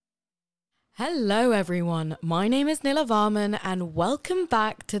Hello everyone, my name is Nilla Varman and welcome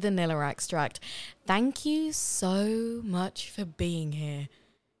back to the Nilla Extract. Thank you so much for being here.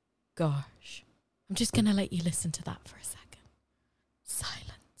 Gosh, I'm just going to let you listen to that for a second.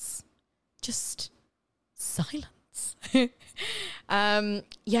 Silence. Just silence.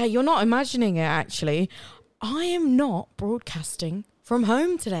 Yeah, you're not imagining it actually. I am not broadcasting from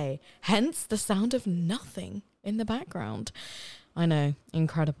home today, hence the sound of nothing in the background. I know,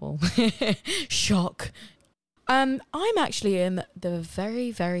 incredible. Shock. I'm actually in the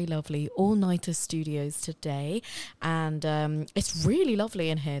very, very lovely All-Nighter Studios today, and it's really lovely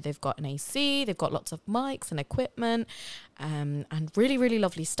in here. They've got an AC, they've got lots of mics and equipment, and really, really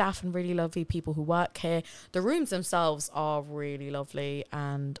lovely staff and really lovely people who work here. The rooms themselves are really lovely,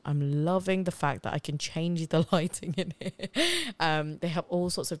 and I'm loving the fact that I can change the lighting in here. They have all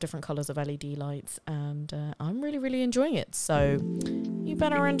sorts of different colours of LED lights, and I'm really, really enjoying it. So you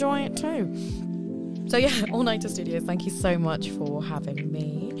better enjoy it too. So yeah, All-Nighter Studios, thank you so much for having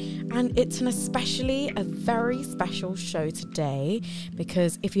me. And it's a very special show today,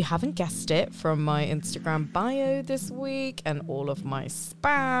 because if you haven't guessed it from my Instagram bio this week and all of my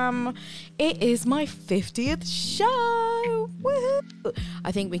spam, it is my 50th show. Woohoo!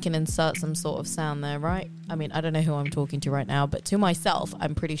 I think we can insert some sort of sound there, right? I mean, I don't know who I'm talking to right now, but to myself,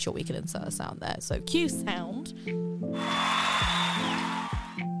 I'm pretty sure we can insert a sound there. So cue sound.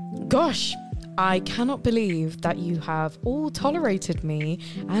 Gosh. I cannot believe that you have all tolerated me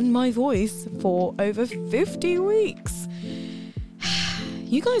and my voice for over 50 weeks.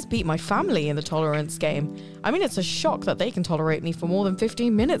 You guys beat my family in the tolerance game. I mean, it's a shock that they can tolerate me for more than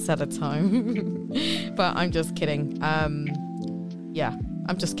 15 minutes at a time. But I'm just kidding. Yeah,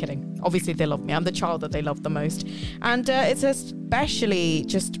 I'm just kidding. Obviously, they love me. I'm the child that they love the most. And it's especially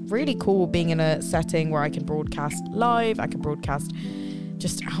just really cool being in a setting where I can broadcast live. I can broadcast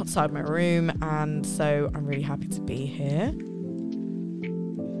just outside my room, and so I'm really happy to be here.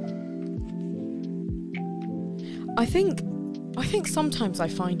 I think sometimes I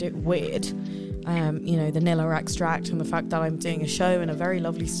find it weird, the Nilla Extract and the fact that I'm doing a show in a very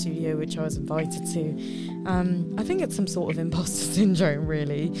lovely studio which I was invited to. I think it's some sort of imposter syndrome,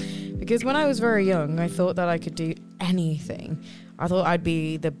 really, because when I was very young, I thought that I could do anything. I thought I'd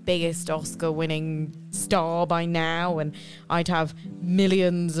be the biggest Oscar-winning star by now, and I'd have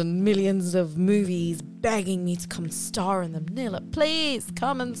millions and millions of movies begging me to come star in them. Nilla, please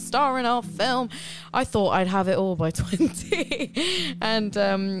come and star in our film. I thought I'd have it all by 20. And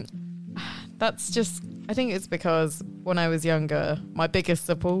that's just, I think it's because when I was younger, my biggest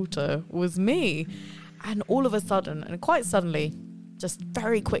supporter was me. And all of a sudden, and quite suddenly, just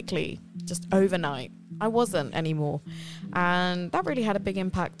very quickly, just overnight, I wasn't anymore. And that really had a big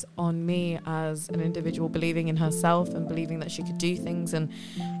impact on me as an individual, believing in herself and believing that she could do things. And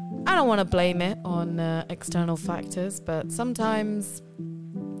I don't want to blame it on external factors, but sometimes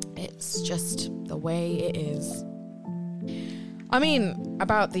it's just the way it is. I mean,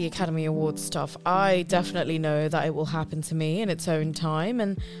 about the Academy Awards stuff, I definitely know that it will happen to me in its own time,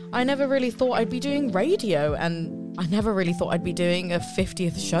 and I never really thought I'd be doing radio, and I never really thought I'd be doing a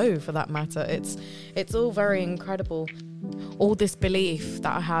 50th show for that matter. It's all very incredible. All this belief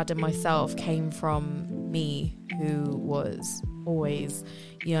that I had in myself came from me, who was always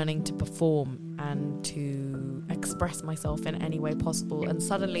yearning to perform and to express myself in any way possible, and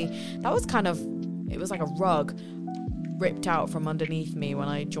suddenly that was it was like a rug ripped out from underneath me when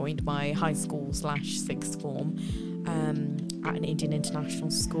I joined my high school / sixth form at an Indian international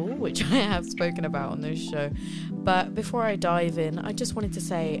school, which I have spoken about on this show. But before I dive in, I just wanted to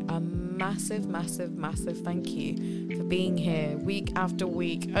say a massive, massive, massive thank you for being here week after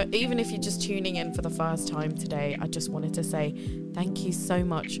week. Even if you're just tuning in for the first time today, I just wanted to say thank you so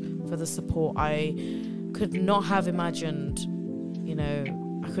much for the support. I could not have imagined,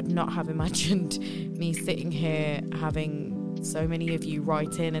 me sitting here having so many of you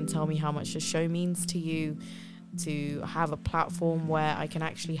write in and tell me how much the show means to you, to have a platform where I can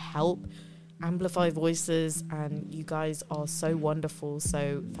actually help amplify voices, and you guys are so wonderful,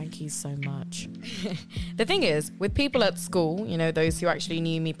 so thank you so much. The thing is, with people at school, those who actually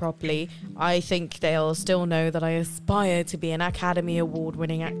knew me properly, I think they'll still know that I aspire to be an Academy Award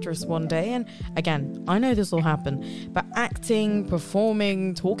winning actress one day. And again, I know this will happen, but acting,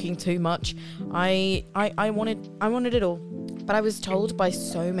 performing, talking too much, I wanted it all. But I was told by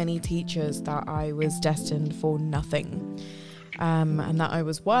so many teachers that I was destined for nothing, and that I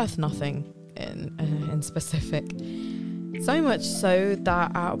was worth nothing in specific. So much so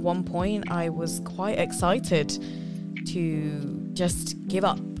that at one point I was quite excited to just give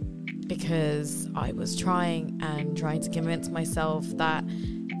up, because I was trying to convince myself that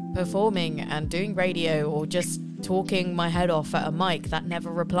performing and doing radio or just talking my head off at a mic that never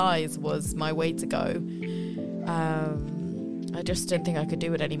replies was my way to go. I just didn't think I could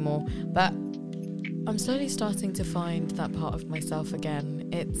do it anymore. But I'm slowly starting to find that part of myself again.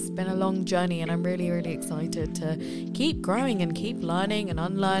 It's been a long journey and I'm really, really excited to keep growing and keep learning and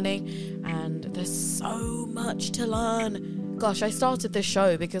unlearning. And there's so much to learn. Gosh, I started this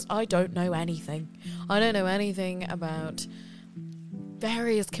show because I don't know anything. I don't know anything about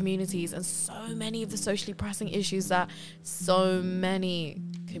various communities and so many of the socially pressing issues that so many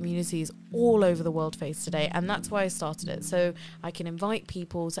communities all over the world face today. And that's why I started it, so I can invite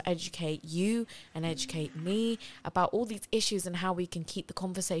people to educate you and educate me about all these issues and how we can keep the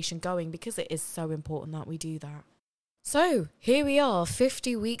conversation going, because it is so important that we do that. So here we are,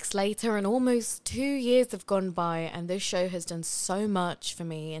 50 weeks later, and almost 2 years have gone by, and this show has done so much for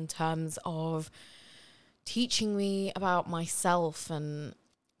me in terms of teaching me about myself and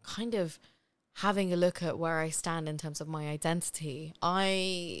kind of having a look at where I stand in terms of my identity.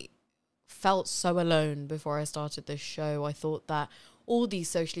 I felt so alone before I started this show. I thought that all these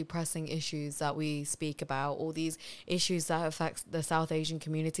socially pressing issues that we speak about, all these issues that affect the South Asian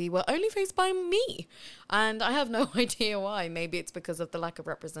community, were only faced by me. And I have no idea why. Maybe it's because of the lack of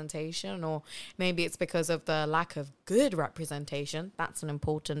representation, or maybe it's because of the lack of good representation. That's an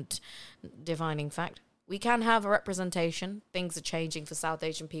important defining fact. We can have a representation. Things are changing for South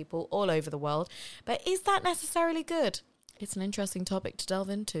Asian people all over the world. But is that necessarily good? It's an interesting topic to delve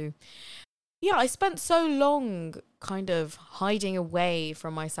into. Yeah, I spent so long kind of hiding away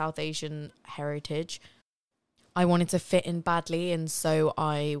from my South Asian heritage. I wanted to fit in badly, and so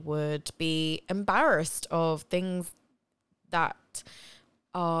I would be embarrassed of things that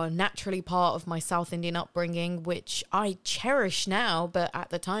are naturally part of my South Indian upbringing, which I cherish now. But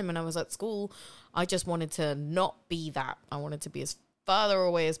at the time when I was at school, I just wanted to not be that. I wanted to be as further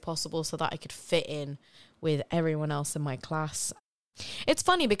away as possible so that I could fit in with everyone else in my class. It's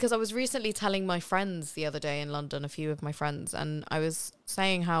funny because I was recently telling my friends the other day in London, a few of my friends, and I was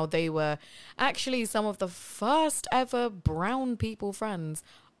saying how they were actually some of the first ever brown people friends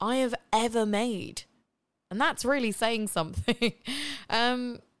I have ever made. And that's really saying something.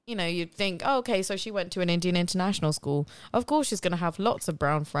 You know, you'd think, oh, okay, so she went to an Indian international school. Of course she's going to have lots of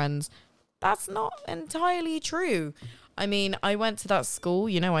brown friends. That's not entirely true. I mean, I went to that school,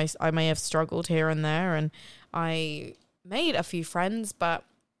 you know, I may have struggled here and there, and I made a few friends, but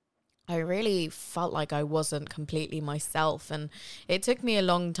I really felt like I wasn't completely myself. And it took me a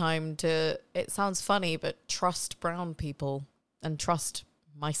long time to, it sounds funny, but trust brown people and trust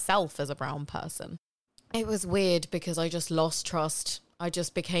myself as a brown person. It was weird because I just lost trust. I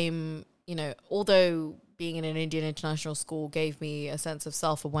just became, you know, although being in an Indian international school gave me a sense of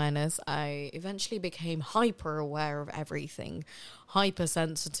self-awareness, I eventually became hyper aware of everything,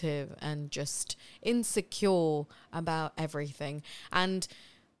 hypersensitive and just insecure about everything. And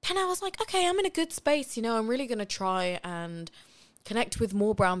then I was like, okay, I'm in a good space, you know, I'm really going to try and connect with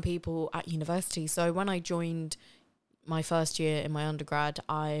more brown people at university. So when I joined my first year in my undergrad,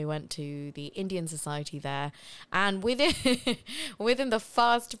 I went to the Indian Society there, and within the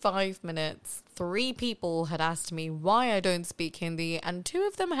first 5 minutes, 3 people had asked me why I don't speak Hindi, and 2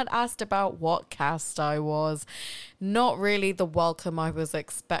 of them had asked about what caste I was. Not really the welcome I was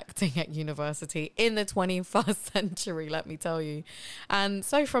expecting at university in the 21st century, let me tell you. And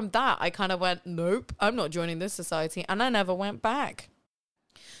so from that, I kind of went, nope, I'm not joining this society, and I never went back.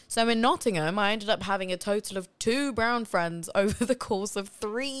 So in Nottingham, I ended up having a total of 2 brown friends over the course of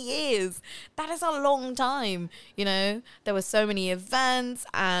 3 years. That is a long time. You know, there were so many events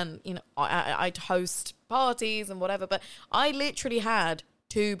and, you know, I'd host parties and whatever, but I literally had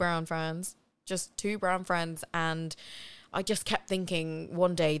 2 brown friends, just 2 brown friends. And I just kept thinking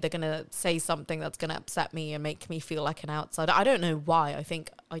one day they're going to say something that's going to upset me and make me feel like an outsider. I don't know why. I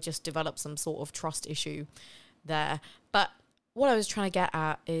think I just developed some sort of trust issue there. But what I was trying to get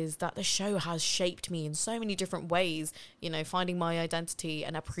at is that the show has shaped me in so many different ways, you know, finding my identity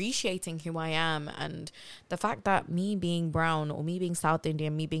and appreciating who I am, and the fact that me being brown or me being South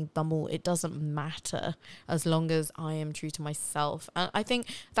Indian, me being Tamil, it doesn't matter as long as I am true to myself. And I think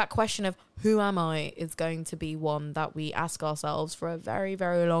that question of who am I is going to be one that we ask ourselves for a very,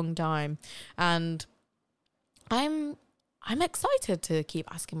 very long time. And I'm excited to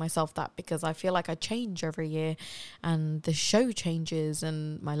keep asking myself that, because I feel like I change every year, and the show changes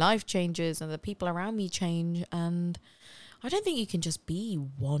and my life changes and the people around me change, and I don't think you can just be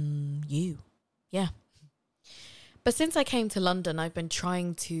one you. Yeah. But since I came to London, I've been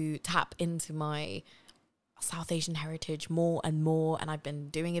trying to tap into my South Asian heritage more and more, and I've been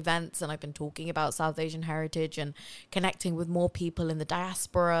doing events and I've been talking about South Asian heritage and connecting with more people in the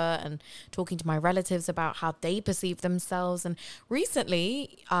diaspora and talking to my relatives about how they perceive themselves. And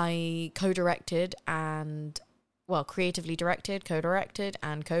recently I creatively directed, co-directed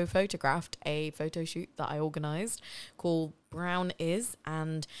and co-photographed a photo shoot that I organized called Brown Is,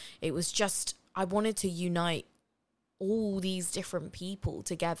 and it was just, I wanted to unite all these different people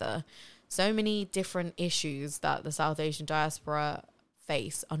together. So many different issues that the South Asian diaspora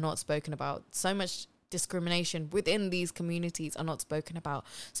face are not spoken about. So much discrimination within these communities are not spoken about.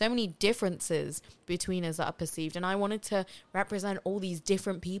 So many differences between us that are perceived. And I wanted to represent all these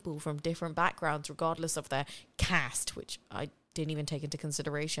different people from different backgrounds, regardless of their caste, which I didn't even take into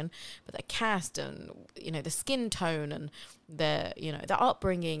consideration, but their caste and, you know, the skin tone and their, you know, their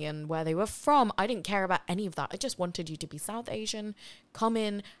upbringing and where they were from. I didn't care about any of that. I just wanted you to be South Asian, come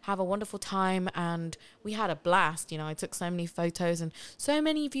in, have a wonderful time. And we had a blast. You know, I took so many photos and so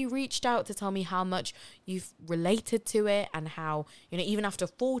many of you reached out to tell me how much you've related to it and how, you know, even after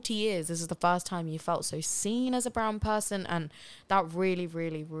 40 years, this is the first time you felt so seen as a brown person. And that really,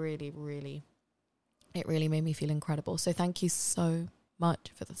 really, really, really, it really made me feel incredible. So thank you so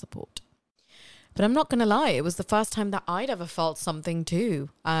much for the support. But I'm not going to lie, it was the first time that I'd ever felt something too.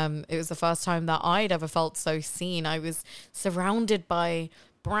 It was the first time that I'd ever felt so seen. I was surrounded by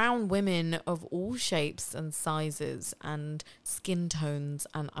brown women of all shapes and sizes and skin tones,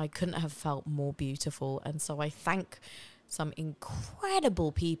 and I couldn't have felt more beautiful. And so I thank some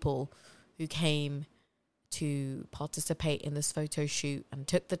incredible people who came to participate in this photo shoot and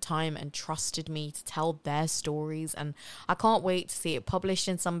took the time and trusted me to tell their stories. And I can't wait to see it published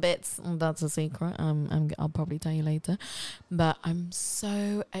in some bits. That's a secret. I'll probably tell you later. But I'm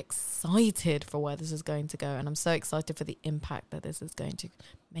so excited for where this is going to go. And I'm so excited for the impact that this is going to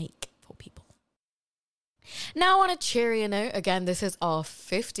make for people. Now, on a cheerier note, again, this is our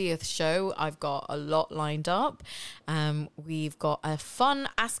 50th show. I've got a lot lined up. We've got a fun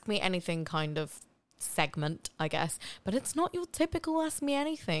Ask Me Anything kind of segment, I guess, but it's not your typical Ask Me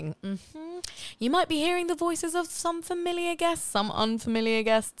Anything. You might be hearing the voices of some familiar guests, some unfamiliar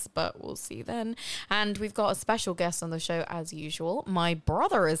guests, but we'll see then. And we've got a special guest on the show as usual. My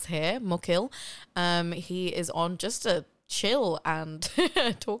brother is here, Mukil. He is on just to chill and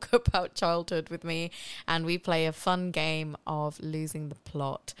talk about childhood with me, and we play a fun game of losing the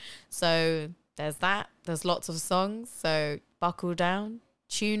plot. So there's that. There's lots of songs, so buckle down,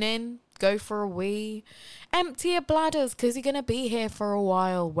 tune in, go for a wee, empty your bladders because you're going to be here for a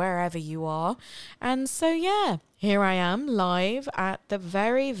while wherever you are. And so, yeah, here I am live at the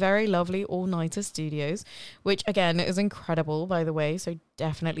very, very lovely All Nighter Studios, which again is incredible, by the way. So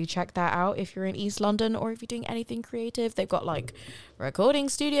definitely check that out if you're in East London or if you're doing anything creative. They've got like recording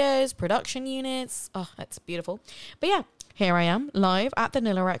studios, production units. Oh, that's beautiful. But yeah, here I am, live at the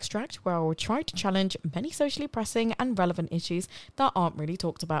Nilla Extract, where I will try to challenge many socially pressing and relevant issues that aren't really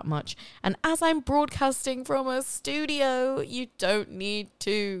talked about much. And as I'm broadcasting from a studio, you don't need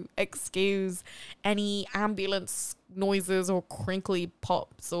to excuse any ambulance noises or crinkly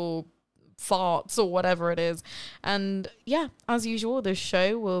pops or farts or whatever it is. And yeah, as usual, the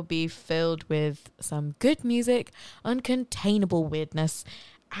show will be filled with some good music, uncontainable weirdness,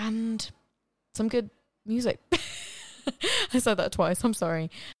 and some good music. I said that twice, I'm sorry.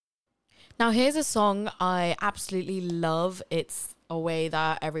 Now here's a song I absolutely love. It's a way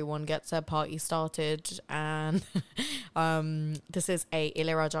that everyone gets their party started, and this is a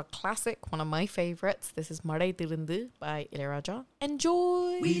Ilayaraja classic, one of my favorites. This is Mare Dilindu by Ilayaraja.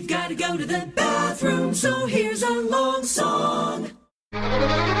 Enjoy! We've got to go to the bathroom, so here's a long song.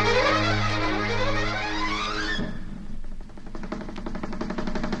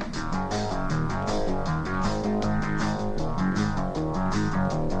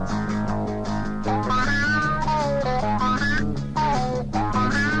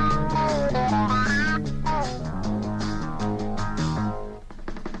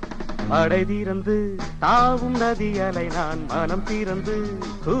 மடை திறந்து தாவும் நதி அலை நான் மனம் திறந்து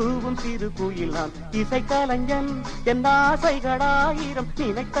கூவும் சிறு குயில் நான் இசை கலைஞன் என் ஆசைகளாயிரம்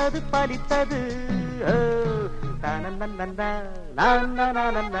நினைத்தது பலித்தது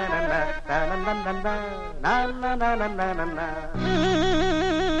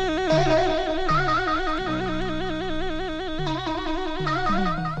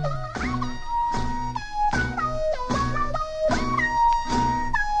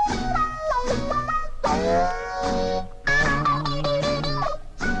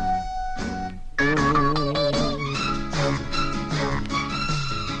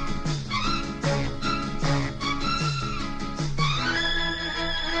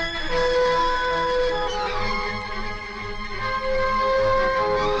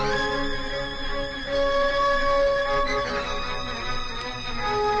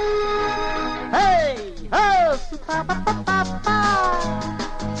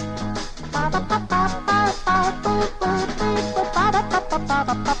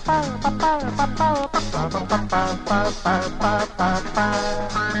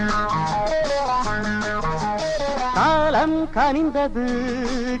காலம் கனிந்தது,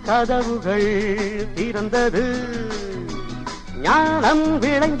 கதவுகள் திறந்தது, ஞானம்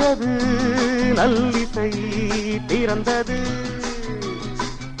விளைந்தது, நல்லிசை பிறந்தது.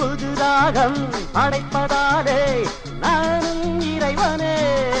 புதுராகம் படைப்பதாலே நானும் இறைவனே,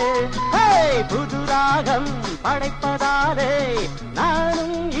 புதுராகம் படைப்பதாலே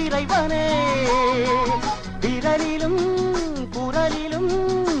நானும் இறைவனே. விரலிலும் குரலிலும்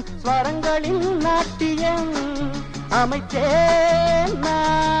ஸ்வரங்களின் நாட்டியம் அமைச்சேன்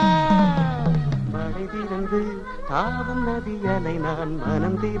நான். மழை திறந்து தாவும் நதியலை நான்,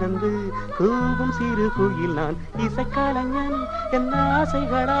 மனம் திறந்து கூவும் சிறு குயில் நான். இசைக்கலைஞன் என்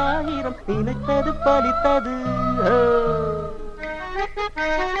ஆசைகளாயிரம், நினைத்தது பலித்தது.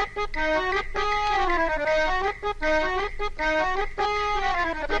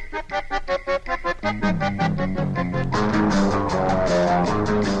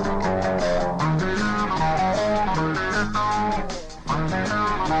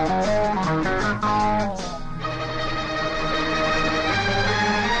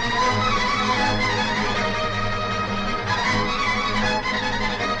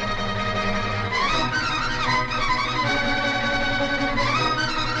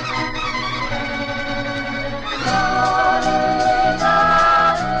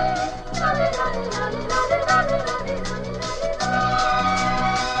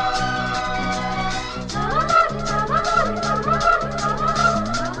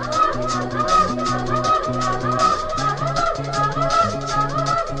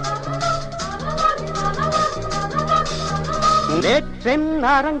 நேற்றென்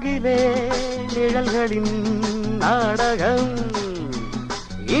அரங்கிலே நிழல்களின் நாடகம்,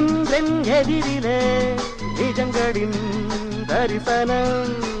 இன்றென் எதிரிலே நிஜங்களின்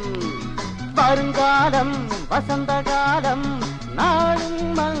தரிசனம். வருங்காலம் வசந்த காலம், நாளும்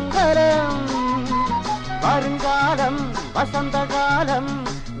மங்களம். வருங்காலம் வசந்த காலம்,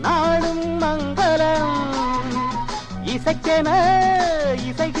 நாளும் மங்களம். இசைக்கென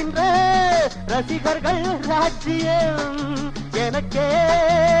இசைகின்ற ரசிகர்கள் ராஜ்யம்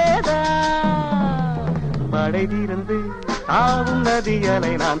எனக்கேதான். மழை திறந்து தாவும்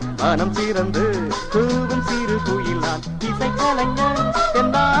நதியலை நான், மனம் திறந்து கூவும் சிறு குயில் நான். இசைக்கலைஞன்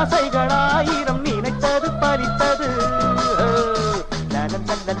என் ஆசைகளாயிரம், நினைத்தது பறித்தது.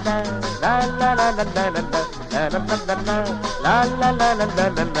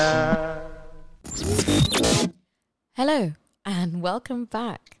 Hello and welcome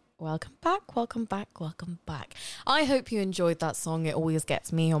back. Welcome back, welcome back, welcome back. I hope you enjoyed that song. It always gets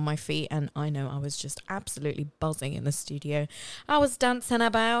me on my feet, and I know I was just absolutely buzzing in the studio. I was dancing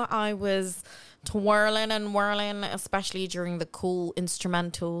about, I was twirling and whirling, especially during the cool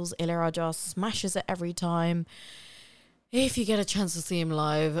instrumentals. Ilayaraja smashes it every time. If you get a chance to see him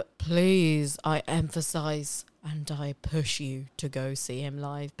live, please, I emphasize and I push you to go see him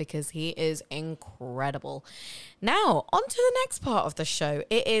live because he is incredible. Now, on to the next part of the show.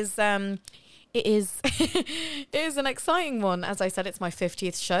 It is it is an exciting one. As I said, it's my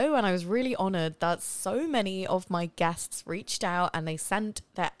 50th show, and I was really honoured that so many of my guests reached out and they sent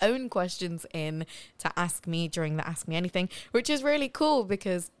their own questions in to ask me during the Ask Me Anything, which is really cool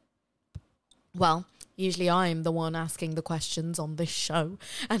because, well, usually I'm the one asking the questions on this show.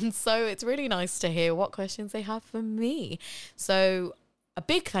 And so it's really nice to hear what questions they have for me. So a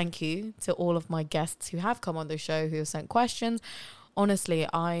big thank you to all of my guests who have come on the show, who have sent questions. Honestly,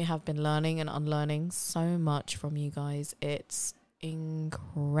 I have been learning and unlearning so much from you guys. It's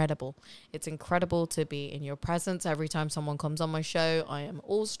incredible. It's incredible to be in your presence every time someone comes on my show. I am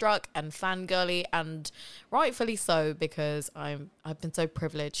awestruck and fangirly, and rightfully so, because I've been so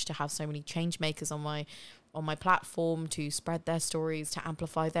privileged to have so many change makers on my platform to spread their stories, to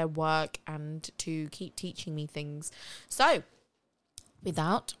amplify their work, and to keep teaching me things. So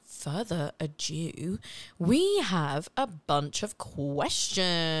without further ado, we have a bunch of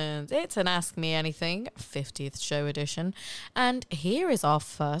questions. It's an Ask Me Anything 50th show edition. And here is our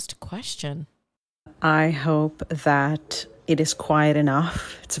first question. I hope that it is quiet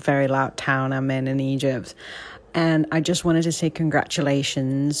enough. It's a very loud town I'm in Egypt. And I just wanted to say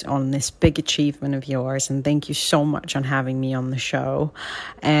congratulations on this big achievement of yours. And thank you so much on having me on the show.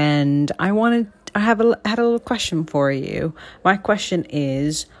 And I had a little question for you. My question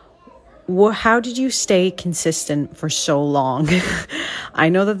is, how did you stay consistent for so long? I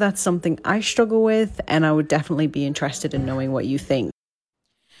know that that's something I struggle with, and I would definitely be interested in knowing what you think.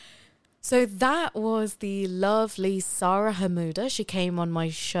 So that was the lovely Sarah Hamuda. She came on my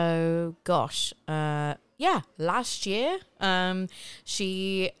show, last year.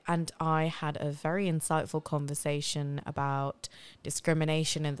 She and I had a very insightful conversation about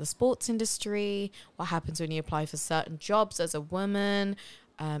discrimination in the sports industry, what happens when you apply for certain jobs as a woman,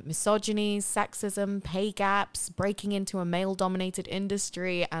 misogyny, sexism, pay gaps, breaking into a male-dominated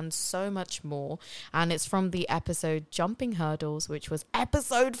industry, and so much more. And it's from the episode Jumping Hurdles, which was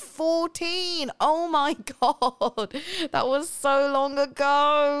episode 14. Oh my God, that was so long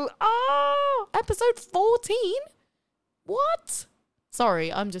ago. Oh, episode 14? What?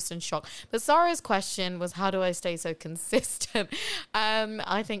 Sorry, I'm just in shock. But Sarah's question was, how do I stay so consistent?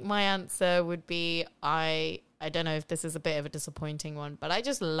 I think my answer would be, I don't know if this is a bit of a disappointing one, but I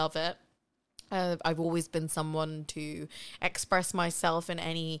just love it. I've always been someone to express myself in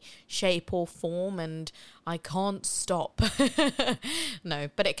any shape or form, and I can't stop. No,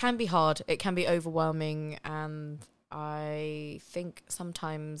 but it can be hard. It can be overwhelming, and I think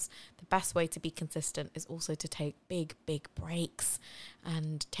sometimes the best way to be consistent is also to take big breaks,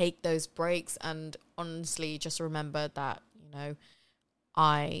 and take those breaks and honestly just remember that,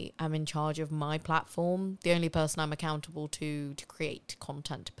 I am in charge of my platform. The only person I'm accountable to create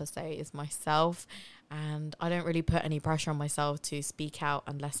content per se is myself. And I don't really put any pressure on myself to speak out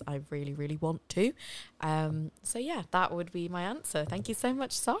unless I really, really want to. So yeah, that would be my answer. Thank you so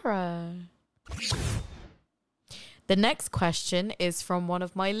much, Sarah. The next question is from one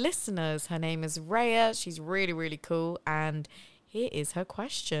of my listeners. Her name is Rhea. She's really, really cool. And here is her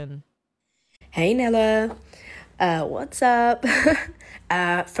question. Hey, Nella. What's up?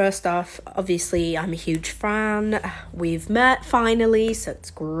 First off, obviously, I'm a huge fan. We've met finally, so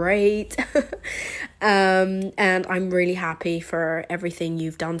it's great. And I'm really happy for everything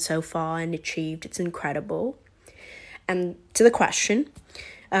you've done so far and achieved. It's incredible. And to the question,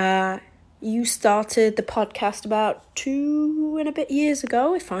 you started the podcast about 2 and a bit years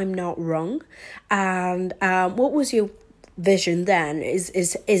ago, if I'm not wrong. And what was your vision then?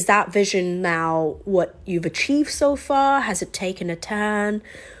 Is that vision now what you've achieved so far? Has it taken a turn?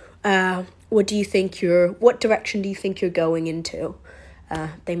 What direction do you think you're going into?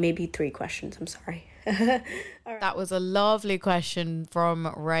 They may be 3 questions, I'm sorry. That was a lovely question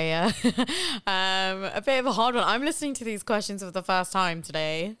from Rhea. A bit of a hard one. I'm listening to these questions for the first time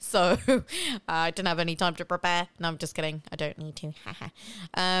today, so I didn't have any time to prepare. No, I'm just kidding. I don't need to.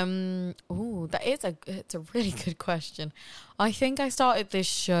 It's a really good question. I think I started this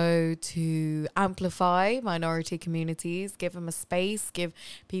show to amplify minority communities, give them a space, give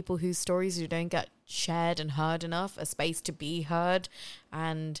people whose stories who don't get shared and heard enough a space to be heard,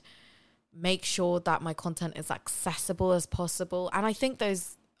 and make sure that my content is accessible as possible. And I think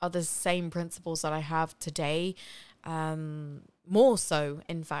those are the same principles that I have today, more so,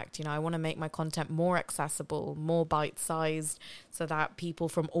 in fact. I want to make my content more accessible, more bite-sized, so that people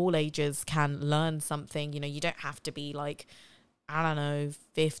from all ages can learn something. You don't have to be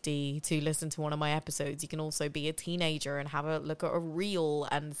 50 to listen to one of my episodes. You can also be a teenager and have a look at a reel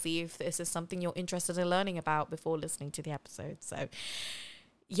and see if this is something you're interested in learning about before listening to the episode. So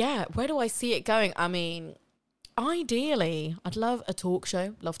yeah, where do I see it going? I mean, ideally, I'd love a talk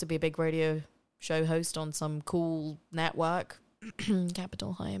show. Love to be a big radio show host on some cool network.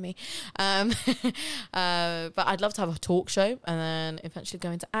 Capital, hire me. But I'd love to have a talk show and then eventually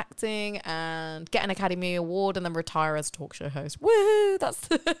go into acting and get an Academy Award and then retire as a talk show host. Woohoo! That's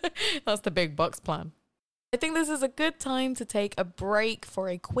the big bucks plan. I think this is a good time to take a break for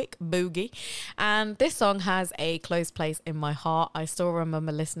a quick boogie. And this song has a close place in my heart. I still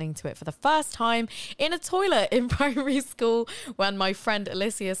remember listening to it for the first time in a toilet in primary school when my friend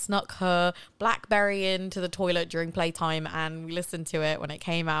Alicia snuck her BlackBerry into the toilet during playtime, and we listened to it when it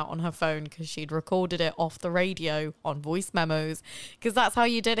came out on her phone because she'd recorded it off the radio on voice memos, because that's how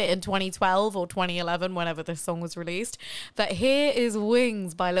you did it in 2012 or 2011, whenever this song was released. But here is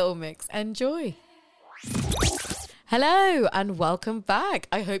Wings by Little Mix. Enjoy. Hello and welcome back.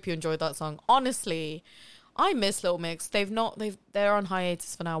 I hope you enjoyed that song. Honestly, I miss Little Mix. They're on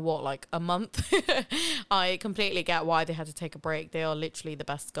hiatus for now, a month? I completely get why they had to take a break. They are literally the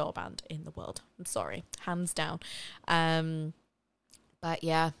best girl band in the world. I'm sorry, hands down. But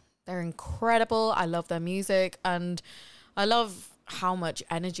yeah, they're incredible. I love their music and I love how much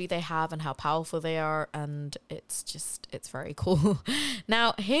energy they have and how powerful they are, and it's very cool.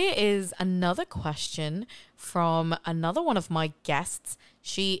 Now, here is another question from another one of my guests.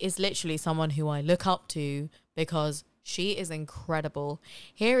 She is literally someone who I look up to because she is incredible.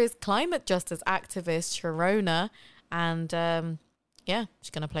 Here is climate justice activist Sharona, and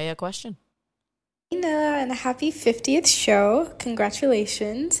she's gonna play her question. Nina, and a happy 50th show.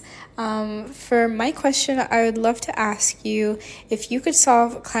 Congratulations. For my question, I would love to ask you if you could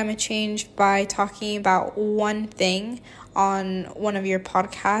solve climate change by talking about one thing on one of your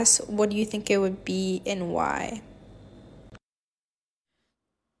podcasts, what do you think it would be and why?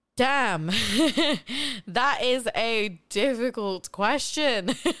 Damn, that is a difficult question.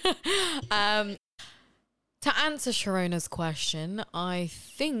 To answer Sharona's question, I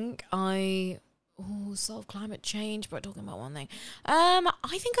think solve climate change, but talking about one thing.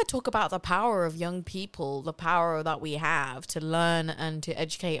 I think I talk about the power of young people, the power that we have to learn and to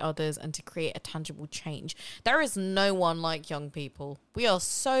educate others and to create a tangible change. There is no one like young people. We are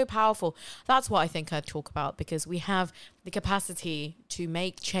so powerful. That's what I think I'd talk about, because we have the capacity to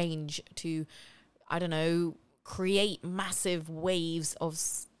make change, to, I don't know, create massive waves of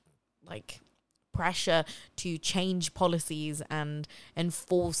pressure to change policies and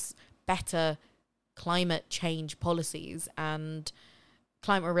enforce better climate change policies and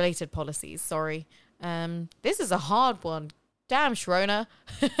climate related policies. Sorry. This is a hard one. Damn, Sharona.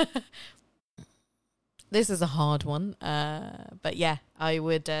 This is a hard one. But yeah, I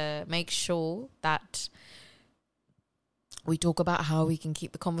would make sure that we talk about how we can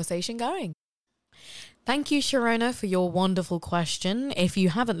keep the conversation going. Thank you, Sharona, for your wonderful question. If you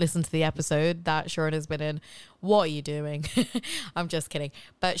haven't listened to the episode that Sharona's been in, what are you doing? I'm just kidding.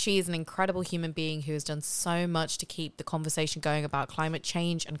 But she is an incredible human being who has done so much to keep the conversation going about climate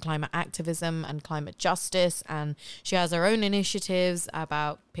change and climate activism and climate justice. And she has her own initiatives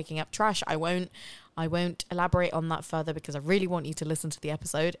about picking up trash. I won't elaborate on that further because I really want you to listen to the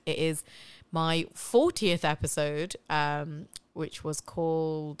episode. It is my 40th episode, which was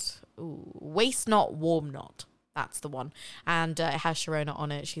called Waste Not, Warm Not. That's the one. And it has Sharona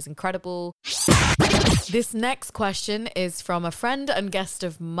on it. She's incredible. This next question is from a friend and guest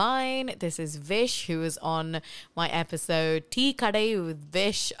of mine. This is Vish, who was on my episode Tea Kadai with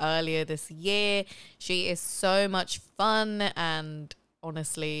Vish earlier this year. She is so much fun, and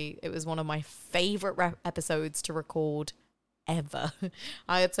honestly, it was one of my favorite episodes to record ever.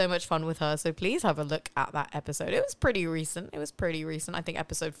 I had so much fun with her, so please have a look at that episode. It was pretty recent. I think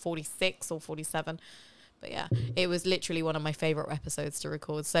episode 46 or 47. But yeah, it was literally one of my favorite episodes to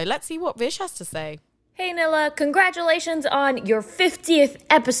record. So let's see what Vish has to say. Hey Nilla, congratulations on your 50th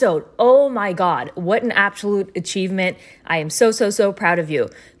episode. Oh my god, what an absolute achievement. I am so proud of you.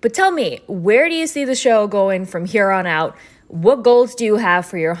 But tell me, where do you see the show going from here on out? What goals do you have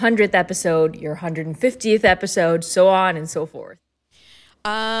for your 100th episode, your 150th episode, so on and so forth?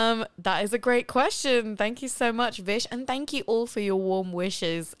 That is a great question. Thank you so much, Vish, and thank you all for your warm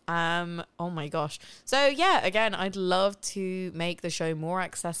wishes. Oh my gosh. So yeah, again, I'd love to make the show more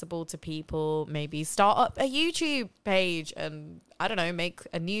accessible to people, maybe start up a YouTube page and, I don't know, make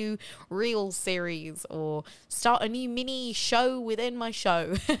a new reel series or start a new mini show within my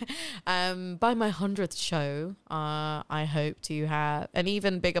show. By my 100th show, I hope to have an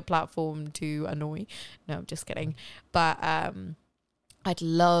even bigger platform to annoy. No, I'm just kidding. But I'd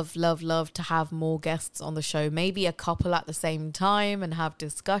love to have more guests on the show, maybe a couple at the same time, and have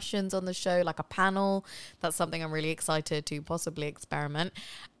discussions on the show, like a panel. That's something I'm really excited to possibly experiment.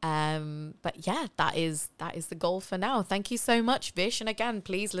 But yeah, that is the goal for now. Thank you so much, Vish. And again,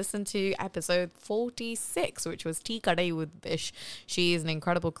 please listen to episode 46, which was Tea Kadai with Vish. She is an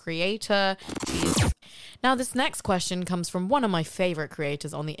incredible creator. Now, this next question comes from one of my favorite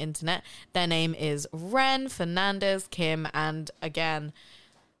creators on the internet. Their name is Ren Fernandez Kim. And again,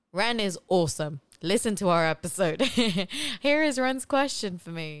 Ren is awesome. Listen to our episode. Here is Ren's question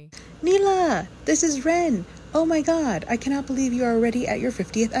for me. Nila, this is Ren. Oh my god, I cannot believe you are already at your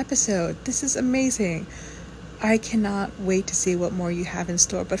 50th episode. This is amazing. I cannot wait to see what more you have in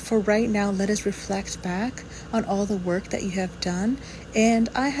store. But for right now, let us reflect back on all the work that you have done. And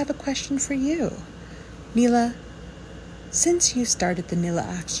I have a question for you. Nila, since you started the Nila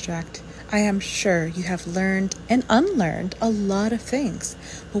Abstract, I am sure you have learned and unlearned a lot of things.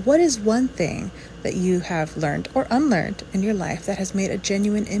 But what is one thing that you have learned or unlearned in your life that has made a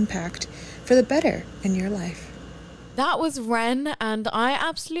genuine impact for the better in your life? That was Ren, and I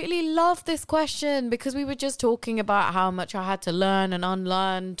absolutely love this question because we were just talking about how much I had to learn and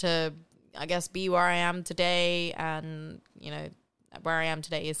unlearn to, I guess, be where I am today. And, you know, where I am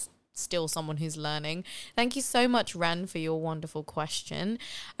today is still someone who's learning. Thank you so much, Ren, for your wonderful question.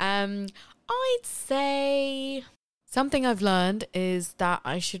 I'd say something I've learned is that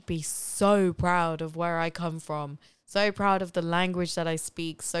I should be so proud of where I come from. So proud of the language that I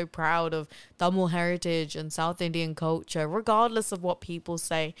speak, so proud of Tamil heritage and South Indian culture, regardless of what people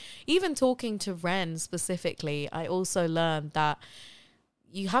say. Even talking to Ren specifically, I also learned that,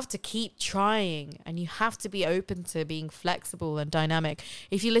 you have to keep trying, and you have to be open to being flexible and dynamic.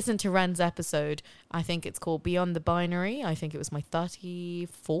 If you listen to Ren's episode, I think it's called Beyond the Binary. I think it was my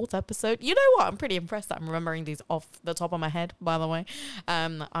 34th episode. You know what? I'm pretty impressed that I'm remembering these off the top of my head, by the way.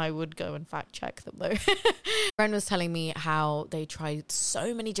 I would go and fact check them though. Ren was telling me how they tried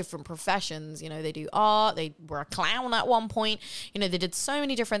so many different professions. You know, they do art, they were a clown at one point. You know, they did so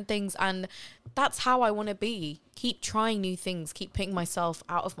many different things, and that's how I want to be. Keep trying new things, keep putting myself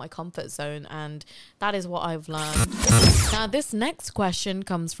out of my comfort zone, and that is what I've learned. Now, this next question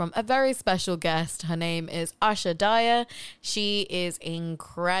comes from a very special guest. Her name is Asha Daya. She is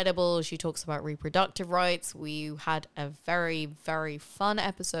incredible. She talks about reproductive rights. We had a very, very fun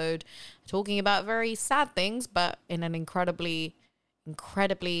episode talking about very sad things, but in an incredibly,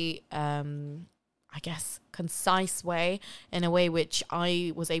 I guess, concise way, in a way which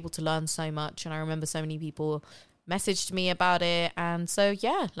I was able to learn so much. And I remember so many people messaged me about it. And so,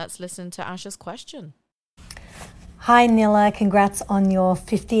 yeah, let's listen to Asha's question. Hi, Nilla. Congrats on your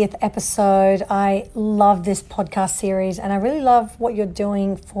 50th episode. I love this podcast series, and I really love what you're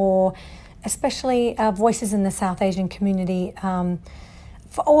doing for especially voices in the South Asian community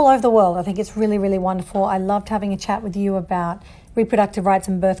for all over the world. I think it's really, really wonderful. I loved having a chat with you about reproductive rights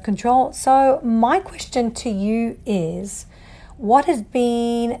and birth control. So my question to you is, what has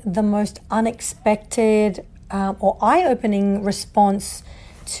been the most unexpected or eye-opening response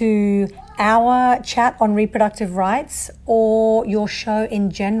to our chat on reproductive rights or your show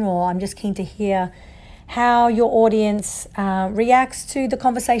in general? I'm just keen to hear how your audience reacts to the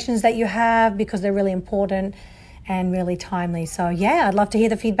conversations that you have, because they're really important and really timely. So yeah, I'd love to hear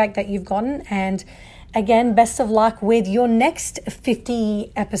the feedback that you've gotten. And again, best of luck with your next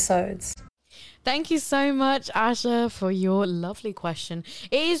 50 episodes. Thank you so much, Asha, for your lovely question.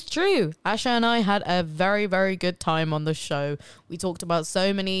 It is true. Asha and I had a very, very good time on the show. We talked about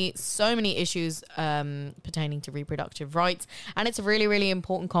so many issues pertaining to reproductive rights, and it's a really, really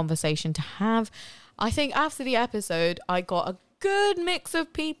important conversation to have. I think after the episode, I got a good mix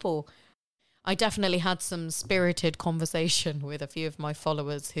of people. I definitely had some spirited conversation with a few of my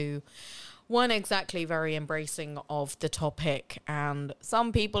followers who weren't exactly very embracing of the topic, and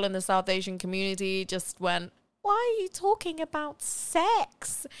some people in the South Asian community just went, why are you talking about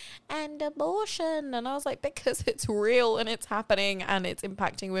sex and abortion? And I was like, because it's real and it's happening and it's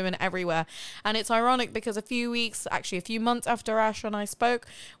impacting women everywhere. And it's ironic because a few months after Ash and I spoke,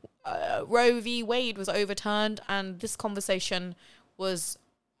 Roe v. Wade was overturned, and this conversation was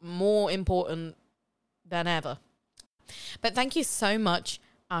more important than ever. But thank you so much,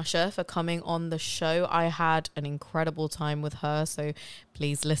 Asha, for coming on the show. I had an incredible time with her, so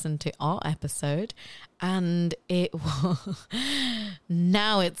please listen to our episode. And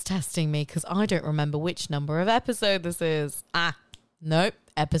now it's testing me because I don't remember which number of episode this is. Nope,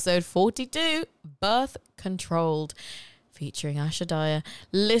 episode 42, Birth Controlled, featuring Asha Daya.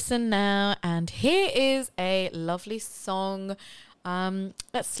 Listen now, and here is a lovely song.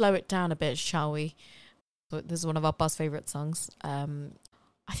 Let's slow it down a bit, shall we? This is one of our past favorite songs.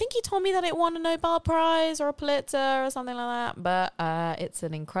 I think he told me that it won a Nobel Prize or a Pulitzer or something like that, but it's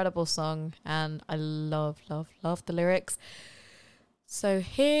an incredible song, and I love the lyrics. So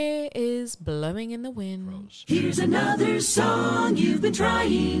here is Blowing in the Wind. Here's another song you've been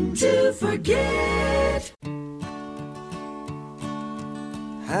trying to forget.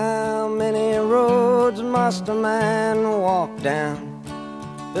 How many roads must a man walk down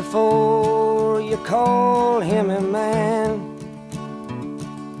before you call him a man?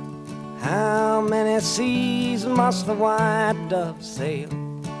 How many seas must the white dove sail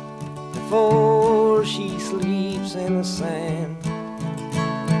before she sleeps in the sand?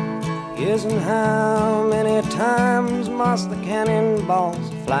 Yes, and how many times must the cannonballs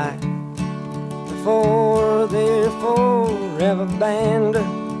fly before they're forever banned?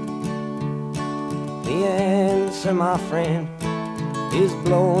 The answer, my friend, is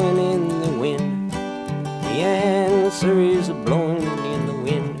blowing in the wind. The answer is blowing in the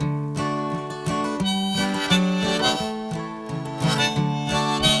wind.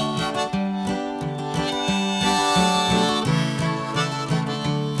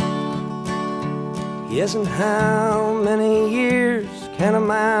 Yes, and how many years can a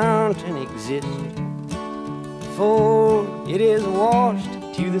mountain exist before it is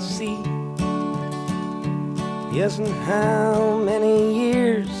washed to the sea? Yes, and how many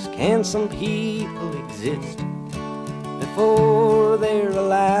years can some people exist before they're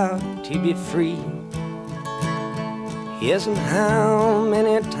allowed to be free? Yes, and how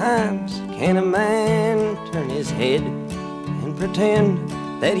many times can a man turn his head and pretend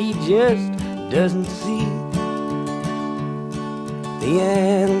that he just doesn't see? The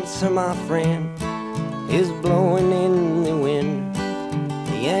answer, my friend, is blowing in the wind.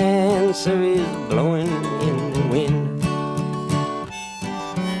 The answer is blowing in the wind.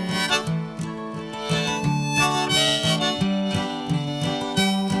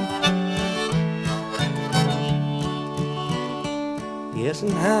 Yes,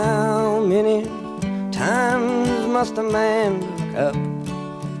 and how many times must a man look up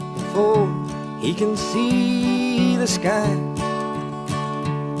before he can see the sky?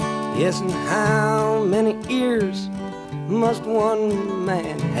 Yes, and how many ears must one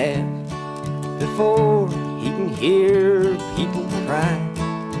man have before he can hear people cry?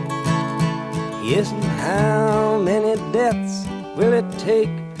 Yes, and how many deaths will it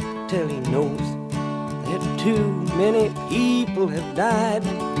take till he knows that too many people have died?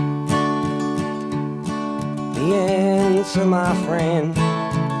 The answer, my friend,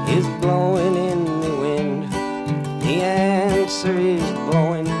 is blowing in the wind. The answer is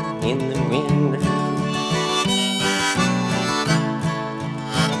blowing in the wind.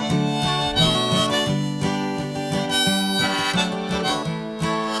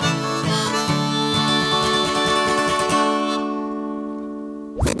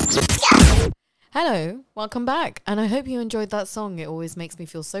 Hello, welcome back, and I hope you enjoyed that song. It always makes me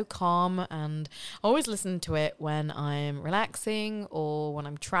feel so calm, and I always listen to it when I'm relaxing or when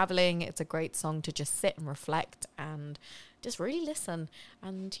I'm traveling. It's a great song to just sit and reflect and just really listen.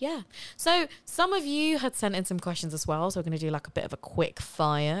 And yeah, so some of you had sent in some questions as well, so we're going to do like a bit of a quick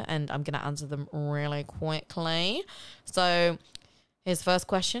fire, and I'm going to answer them really quickly. So here's the first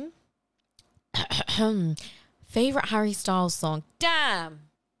question. Favorite Harry Styles song?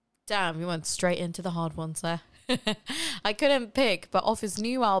 Damn, you went straight into the hard ones there. I couldn't pick, but off his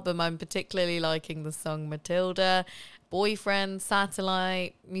new album, I'm particularly liking the song Matilda, Boyfriend,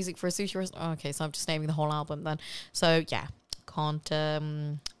 Satellite, Music for a Sushi Restaurant. Okay, so I'm just naming the whole album then. So yeah, can't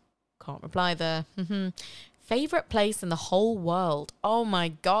reply there. Favorite place in the whole world? Oh my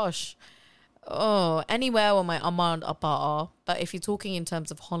gosh. Oh, anywhere where my Amma and Appa are. But if you're talking in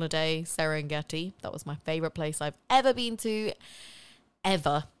terms of holiday, Serengeti, that was my favorite place I've ever been to.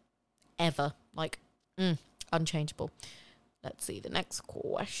 Ever. Like, unchangeable. Let's see the next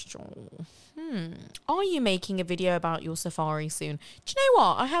question. Are you making a video about your safari soon? Do you know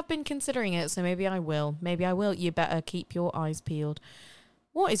what? I have been considering it, so maybe I will. You better keep your eyes peeled.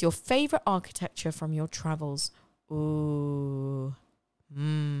 What is your favorite architecture from your travels? Ooh.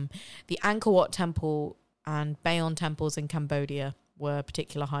 The Angkor Wat Temple and Bayon temples in Cambodia were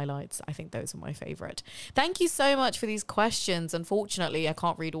particular highlights. I think those are my favorite. Thank you so much for these questions. Unfortunately, I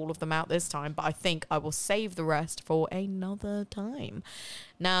can't read all of them out this time, but I think I will save the rest for another time.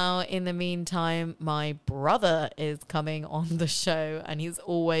 Now, in the meantime, my brother is coming on the show, and he's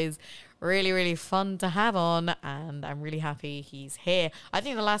always really, really fun to have on, and I'm really happy he's here. I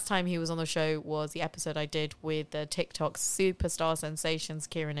think the last time he was on the show was the episode I did with the TikTok superstar sensations,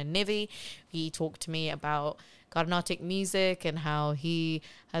 Kieran and Nivi. He talked to me about Carnatic music and how he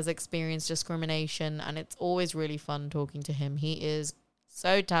has experienced discrimination, and it's always really fun talking to him. He is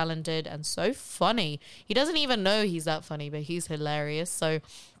so talented and so funny. He doesn't even know he's that funny, but he's hilarious. So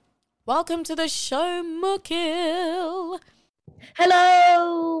welcome to the show, Mukil.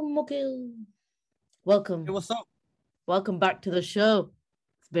 Hello, Mukil. Welcome. Hey, what's up? Welcome back to the show.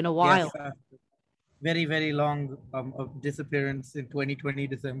 It's been a while. Yes, very, very long of disappearance in 2020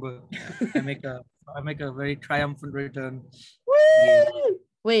 December. I make a very triumphant return. Woo! Yeah.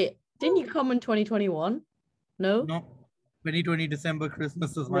 Wait, didn't you come in 2021? No? No. 2020 December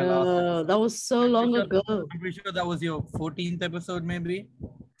Christmas was my last episode. That was so long ago. I'm pretty sure that was your 14th episode, maybe.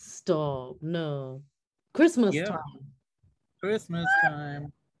 Stop. No. Christmas time. Christmas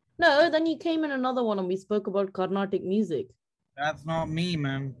time. No, then you came in another one and we spoke about Carnatic music. That's not me,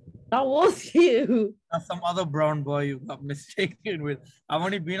 man. That was you. That's some other brown boy you got mistaken with. I've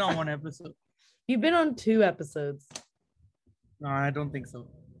only been on one episode. You've been on 2 episodes. No, I don't think so.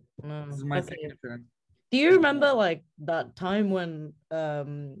 No, this is my second appearance. Do you remember like that time when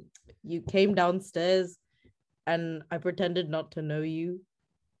you came downstairs and I pretended not to know you?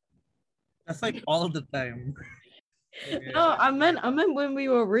 That's like all the time. No, I meant when we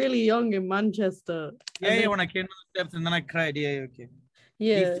were really young in Manchester. Yeah, when I came to the steps and then I cried. Yeah, okay.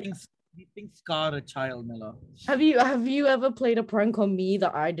 Yeah. These things scar a child, Mila. Have you ever played a prank on me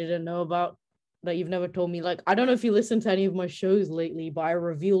that I didn't know about? That you've never told me? Like, I don't know if you listened to any of my shows lately, but I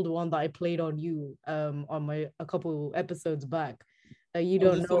revealed one that I played on you on a couple episodes back that you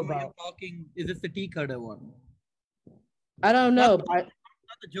don't know about. Is this the tea cutter one? I don't know, but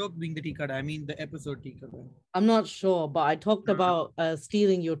not the joke being the tea cutter. I mean the episode tea cutter. I'm not sure, but I talked about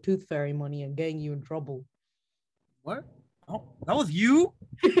stealing your tooth fairy money and getting you in trouble. What? Oh, that was you?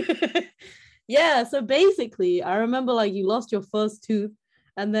 Yeah, so basically, I remember like you lost your first tooth,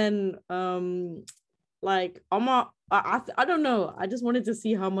 and then like I don't know. I just wanted to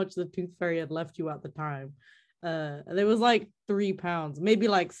see how much the tooth fairy had left you at the time. And it was like £3, maybe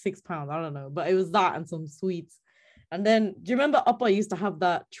like £6. I don't know, but it was that and some sweets. And then, do you remember Appa used to have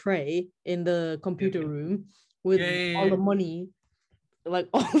that tray in the computer room with all the money, like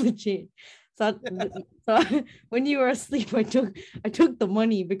all the change? So, so when you were asleep, I took the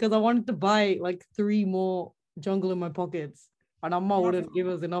money because I wanted to buy like 3 more jungle in my pockets, and Amma wouldn't give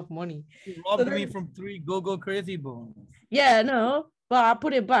us enough money. You robbed me from 3 go crazy bones. Yeah, no, but I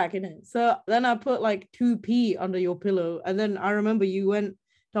put it back in it. So then I put like 2p under your pillow, and then I remember you went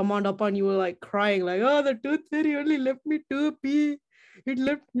to Amanda and you were like crying, like, "Oh, the tooth fairy only left me 2p. It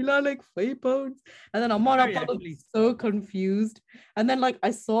left Mila like £5." And then Amanda was so confused. And then like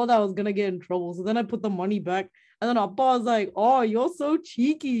I saw that I was gonna get in trouble, so then I put the money back. And then Appa was like, "Oh, you're so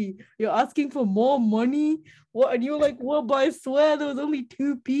cheeky. You're asking for more money. What?" And you were like, "Well, but I swear there was only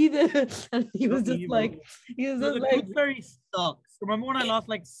 2p there." And he was just like, the tooth fairy sucks. Remember when I lost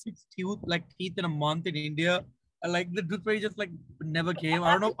like 6 teeth in a month in India? And like the tooth fairy just like never came.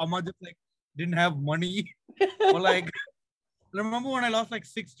 I don't know. Amma just like didn't have money. Or like, remember when I lost like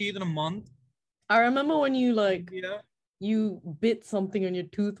 6 teeth in a month? I remember when you like you bit something and your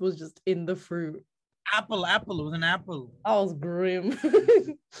tooth was just in the fruit. Apple. It was an apple. That was grim.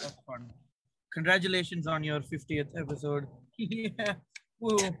 That's fun. Congratulations on your 50th episode. Yeah.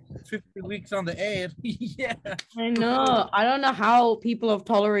 Woo. 50 weeks on the air. Yeah. I know. I don't know how people have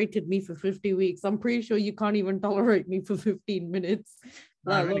tolerated me for 50 weeks. I'm pretty sure you can't even tolerate me for 15 minutes.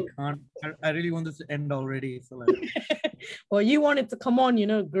 I really can't. I really want this to end already. So like, well, you want it to come on,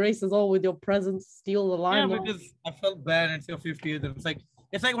 grace us all with your presence, steal the line. Yeah, because I felt bad and it's your 50th. And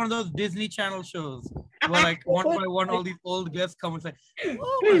it's like one of those Disney Channel shows where like one by one all these old guests come and say,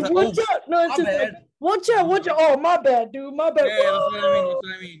 "Oh, watch out!" No, it's just like, watch out! Oh, my bad, dude. My bad. Yeah, that's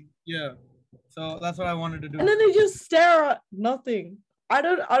what I mean. Yeah. So that's what I wanted to do. And then they just stare at nothing. I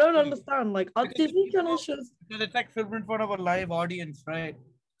don't understand. Like our Disney Channel shows. Because it's like filmed in front of a live audience, right?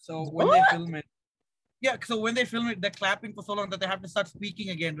 So when they film it, they're clapping for so long that they have to start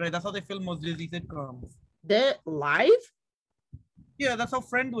speaking again, right? That's how they film most Disney sitcoms. They're live? Yeah, that's how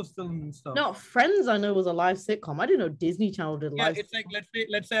Friends was filmed and stuff. No, Friends I know was a live sitcom. I didn't know Disney Channel did live. Yeah, it's like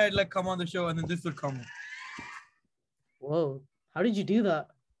let's say I'd like come on the show and then this would come. Whoa, how did you do that?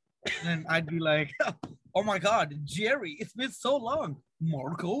 And I'd be like, "Oh my God, Jerry, it's been so long.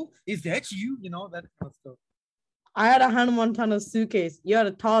 Marco, is that you?" You know, that kind of stuff. I had a Hannah Montana suitcase. You had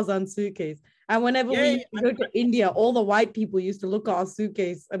a Tarzan suitcase. And whenever we used to go to India, all the white people used to look at our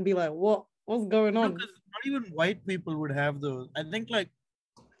suitcase and be like, what's going on? No, not even white people would have those. I think like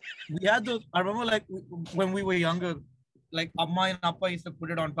we had those. I remember like when we were younger, like Amma and Appa used to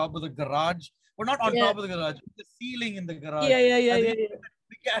put it on top of the garage. Well, not on top of the garage, the ceiling in the garage. Yeah.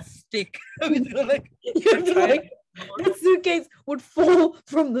 Big ass stick. Like, the suitcase would fall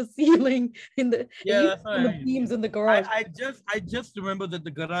from the ceiling in the beams in the garage. I just remember that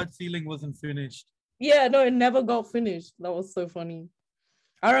the garage ceiling wasn't finished. Yeah, no, it never got finished. That was so funny.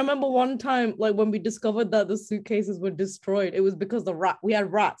 I remember one time, like when we discovered that the suitcases were destroyed, it was because we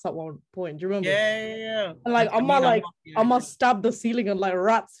had rats at one point. Do you remember? Yeah. And like Amma stabbed the ceiling and like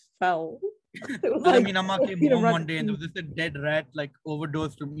rats fell. Amma came home one day and there was just a dead rat like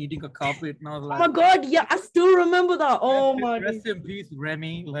overdosed from eating a carpet. And I was like, "Oh my God, yeah, I still remember that." Oh my God. Rest in peace,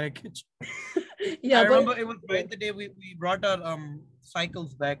 Remy. Like, yeah, I remember it was right the day we brought our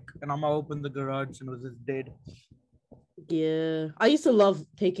cycles back and Amma opened the garage and it was just dead. Yeah, I used to love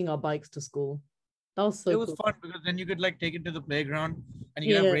taking our bikes to school. That was so. It was fun because then you could like take it to the playground and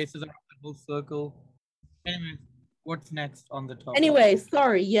you could have races around the whole circle. Anyway. What's next on the topic? Anyway,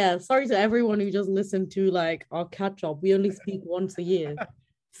 sorry to everyone who just listened to like our catch up. We only speak once a year,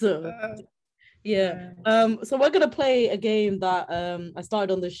 so yeah. So we're gonna play a game that I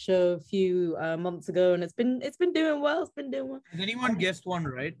started on the show a few months ago, and it's been doing well. Has anyone guessed one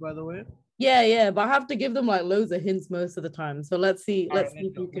right, by the way? Yeah, but I have to give them like loads of hints most of the time. So let's see if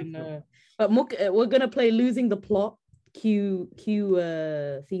you can. But we're gonna play "Losing the Plot" Q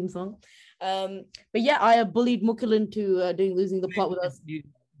theme song. But yeah, I bullied Mukil into doing "Losing the Plot" with us. Did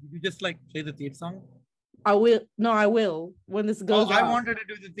you just like play the theme song? I will when this goes out. I wanted to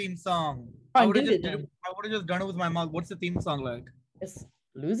do the theme song. I would have just done it with my mouth. What's the theme song like? It's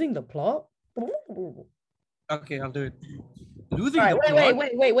 "Losing the Plot." Okay, I'll do it. Losing the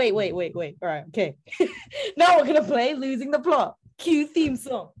Plot. Wait. All right, okay. Now we're gonna play "Losing the Plot." Cue theme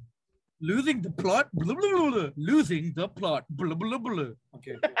song. Losing the plot. Blah, blah, blah, blah. Losing the plot. Blah, blah, blah.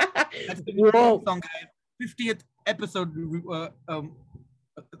 Okay. That's the Whoa. song, guys. 50th episode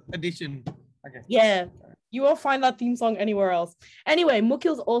edition. Okay. Yeah, you won't find that theme song anywhere else. Anyway,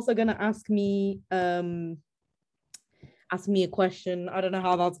 Mukil's also gonna ask me a question. I don't know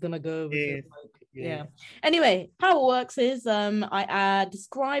how that's gonna go. Because, yeah. Anyway, how it works is I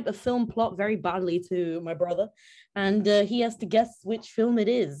describe a film plot very badly to my brother, and he has to guess which film it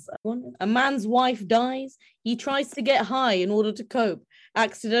is. A man's wife dies. He tries to get high in order to cope.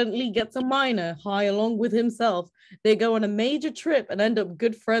 Accidentally gets a minor high along with himself. They go on a major trip and end up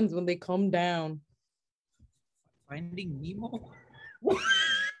good friends when they calm down. Finding Nemo?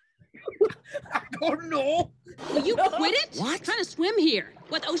 I don't know. Will you quit it? What? Trying to swim here.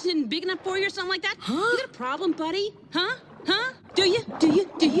 What, the ocean isn't big enough for you or something like that? Huh? You got a problem, buddy? Huh? Huh? Do you?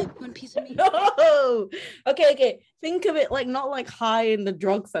 Want a piece of me? No. Okay. Think of it like not like high in the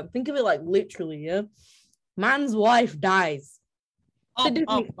drug sense. Think of it like literally, yeah? Man's wife dies. Good.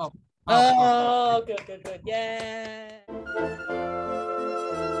 Yeah.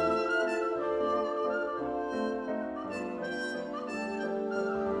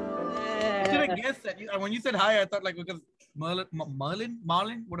 I should have guessed that. When you said high, I thought like because Marlin,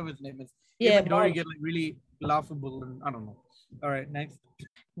 whatever his name is. Yeah, Dory get like really laughable and I don't know. All right, next.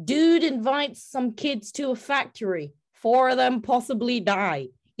 Dude invites some kids to a factory. 4 of them possibly die.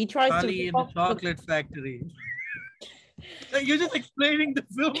 He tries Charlie in the chocolate factory. You're just explaining the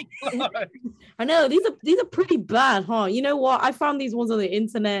film plot. I know these are pretty bad, huh? You know what? I found these ones on the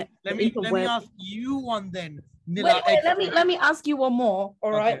internet. Let me ask you one then. Wait, let me ask you one more.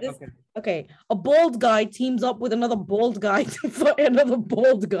 All right. Okay. A bald guy teams up with another bald guy to fight another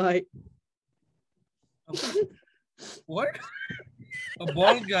bald guy. What? A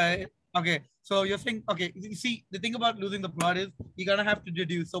bald guy. Okay. So you're saying, okay, you see, the thing about losing the plot is you're gonna have to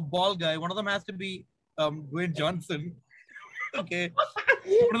deduce. So bald guy, one of them has to be Dwayne Johnson. Okay.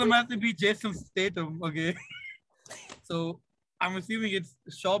 One of them has to be Jason Statham. Okay. So I'm assuming it's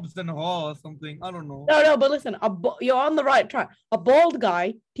Shobbs and Haw or something. I don't know. No, but listen, you're on the right track. A bald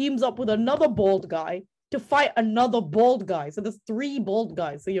guy teams up with another bald guy to fight another bald guy. So there's 3 bald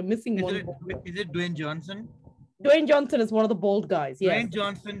guys. So you're missing one. Is it Dwayne Johnson? Dwayne Johnson is one of the bald guys. Yes. Dwayne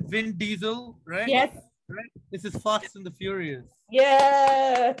Johnson, Vin Diesel, right? Yes. Right. This is Fast and the Furious.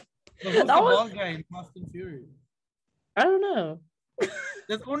 Yeah. So who's the bald guy in Fast and Furious? I don't know.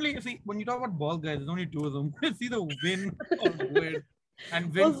 There's only, when you talk about bald guys, there's only 2 of them. It's either Vin or Dwayne.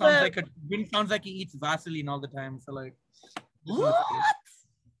 And Vin sounds like he eats Vaseline all the time. So like, what?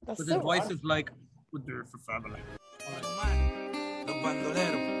 Because his voice is like, we're there for family.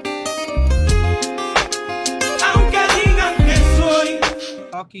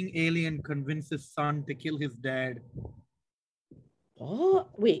 Talking alien convinces son to kill his dad.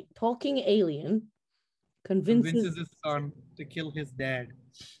 What? Wait, talking alien convinces his son to kill his dad.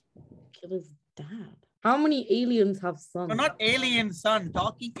 Kill his dad? How many aliens have sons? No, not alien son.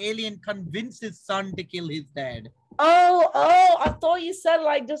 Talking alien convinces son to kill his dad. Oh, I thought you said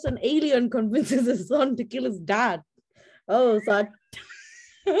like just an alien convinces his son to kill his dad. Oh, so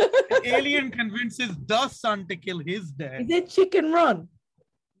an alien convinces the son to kill his dad. Is it Chicken Run?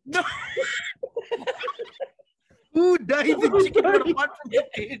 No. Who dies in Chicken Run apart from the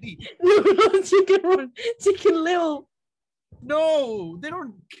lady? No, not Chicken Run. Chicken Little. No, they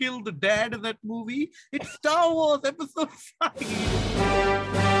don't kill the dad in that movie. It's Star Wars Episode 5.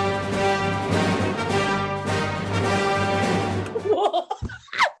 What?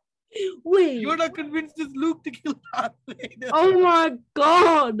 Wait. You're not convinced it's Luke to kill Darth Vader. Oh my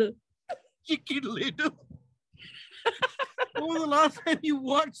God. Chicken Little. When was the last time you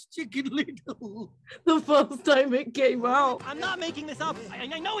watched Chicken Little? The first time it came out. I'm not making this up. I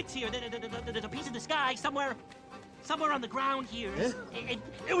know it's here. There's a piece of the sky somewhere on the ground here.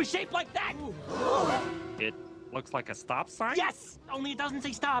 It was shaped like that. It looks like a stop sign? Yes, only it doesn't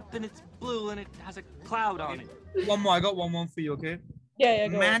say stop, and it's blue, and it has a cloud on it. One more. I got one more for you, okay? Yeah,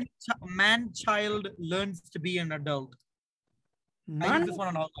 go Man-child learns to be an adult. I use this one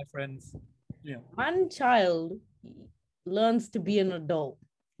on all my friends. Yeah. Man-child learns to be an adult.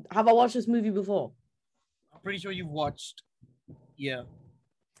 Have I watched this movie before? I'm pretty sure you've watched. Yeah.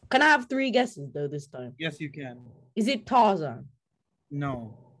 Can I have 3 guesses though this time? Yes, you can. Is it Tarzan?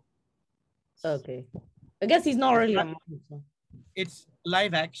 No. Okay. I guess he's not really a monster. It's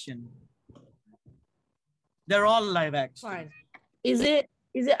live action. They're all live action. Fine. Is it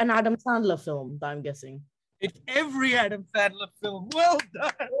an Adam Sandler film that I'm guessing? It's every Adam Sandler film. Well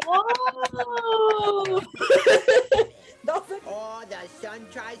done. Whoa. Oh, the sun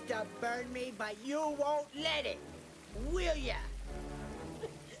tries to burn me, but you won't let it, will ya?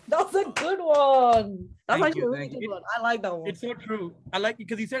 That's a good one. That's Thank actually you, a really thank good you. one. I like that one. It's so true. I like it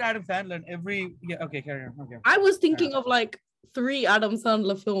because you said Adam Sandler and every okay, carry on. Okay. I was thinking of like 3 Adam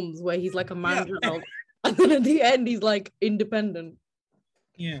Sandler films where he's like a man Yeah. child, and then at the end he's like independent.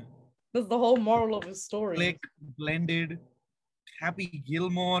 Yeah. That's the whole moral of his story. Click, Blended, Happy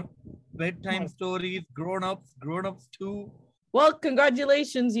Gilmore, Bedtime Stories, Grown Ups 2. Well,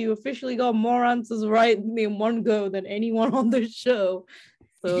 congratulations, you officially got more answers right in one go than anyone on the show.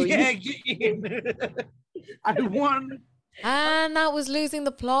 So Yeah, I won. And that was Losing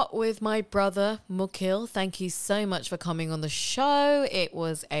the Plot with my brother, Mukil. Thank you so much for coming on the show. It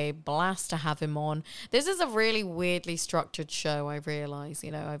was a blast to have him on. This is a really weirdly structured show, I realize.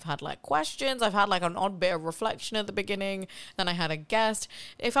 You know, I've had like questions. I've had like an odd bit of reflection at the beginning. Then I had a guest.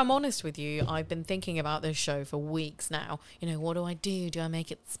 If I'm honest with you, I've been thinking about this show for weeks now. You know, what do I do? Do I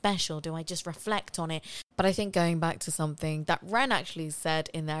make it special? Do I just reflect on it? But I think going back to something that Ren actually said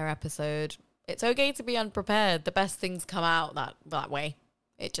in their episode, it's okay to be unprepared. The best things come out that way.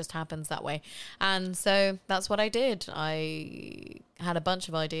 It just happens that way. And so that's what I did. I had a bunch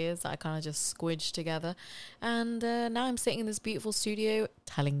of ideas that I kind of just squidged together. And now I'm sitting in this beautiful studio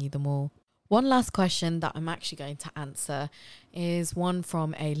telling you them all. One last question that I'm actually going to answer is one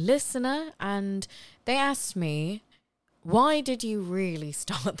from a listener. And they asked me, why did you really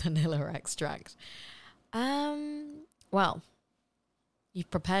start the Nilla extract? Well, you've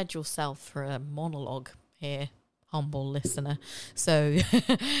prepared yourself for a monologue here, humble listener. So,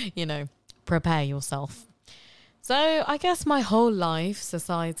 you know, prepare yourself. So I guess my whole life,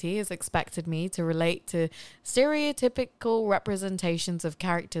 society has expected me to relate to stereotypical representations of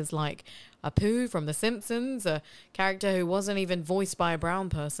characters like Apu from The Simpsons, a character who wasn't even voiced by a brown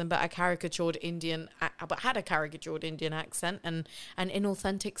person, but had a caricatured Indian accent and an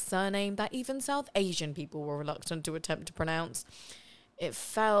inauthentic surname that even South Asian people were reluctant to attempt to pronounce. It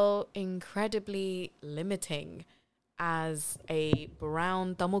felt incredibly limiting as a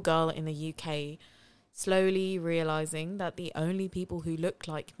brown Tamil girl in the UK, slowly realizing that the only people who looked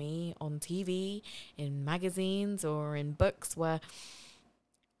like me on TV, in magazines, or in books were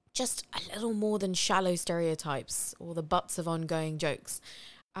just a little more than shallow stereotypes or the butts of ongoing jokes.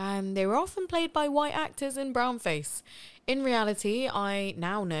 And they were often played by white actors in brownface. In reality, I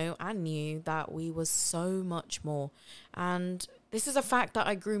now know and knew that we were so much more. And this is a fact that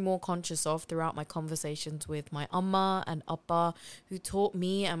I grew more conscious of throughout my conversations with my Amma and Appa, who taught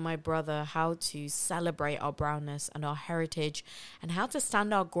me and my brother how to celebrate our brownness and our heritage and how to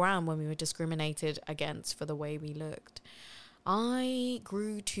stand our ground when we were discriminated against for the way we looked. I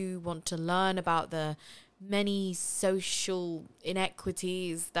grew to want to learn about the many social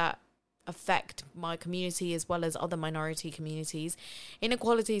inequities that affect my community as well as other minority communities,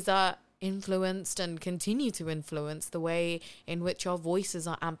 inequalities that influenced and continue to influence the way in which our voices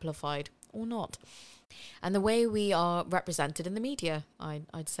are amplified or not, and the way we are represented in the media,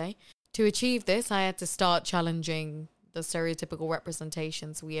 I'd say. To achieve this, I had to start challenging the stereotypical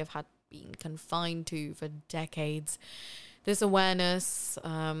representations we have had been confined to for decades. This awareness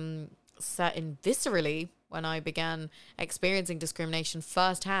set in viscerally when I began experiencing discrimination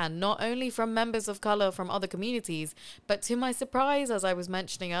firsthand, not only from members of colour from other communities, but to my surprise, as I was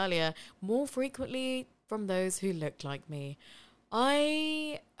mentioning earlier, more frequently from those who looked like me.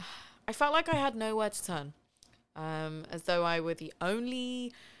 I felt like I had nowhere to turn, as though I were the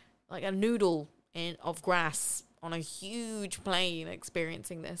only, like a noodle of grass on a huge plain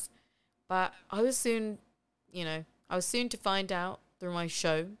experiencing this. But I was soon to find out through my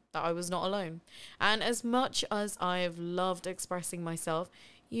show that I was not alone. And as much as I have loved expressing myself,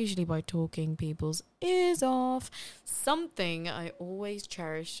 usually by talking people's ears off, something I always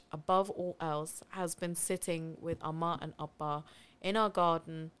cherish above all else has been sitting with Amma and Appa in our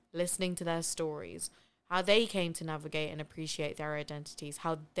garden, listening to their stories, how they came to navigate and appreciate their identities,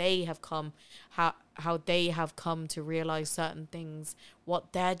 how they have come to realize certain things,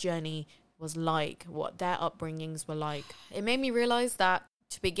 what their journey was like, what their upbringings were like. It made me realize that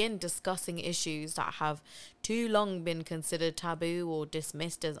to begin discussing issues that have too long been considered taboo or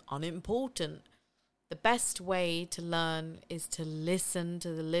dismissed as unimportant, the best way to learn is to listen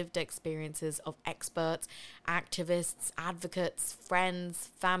to the lived experiences of experts, activists, advocates, friends,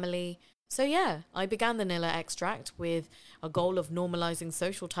 family. So yeah, I began the Nilla Extract with a goal of normalizing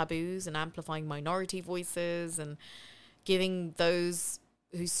social taboos and amplifying minority voices and giving those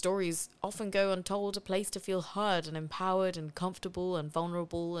whose stories often go untold a place to feel heard and empowered and comfortable and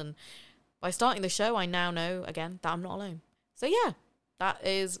vulnerable. And by starting the show, I now know, again, that I'm not alone. So yeah, That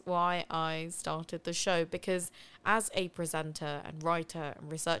is why I started the show, because as a presenter and writer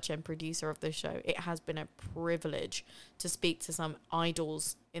and researcher and producer of the show, it has been a privilege to speak to some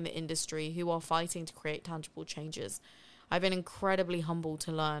idols in the industry who are fighting to create tangible changes. I've been incredibly humbled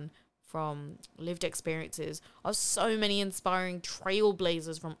to learn from lived experiences of so many inspiring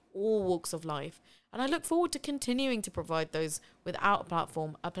trailblazers from all walks of life. And I look forward to continuing to provide those without a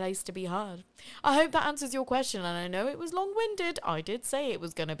platform a place to be heard. I hope that answers your question, and I know it was long-winded. I did say it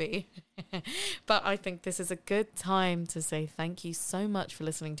was going to be. But I think this is a good time to say thank you so much for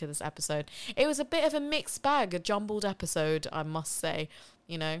listening to this episode. It was a bit of a mixed bag, a jumbled episode, I must say.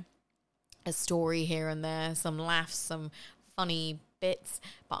 You know, a story here and there, some laughs, some funny bits,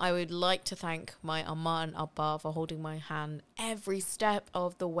 but I would like to thank my Amma and Abba for holding my hand every step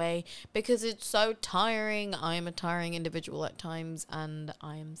of the way, because it's so tiring. I am a tiring individual at times, and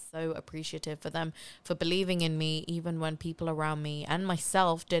I am so appreciative for them for believing in me even when people around me and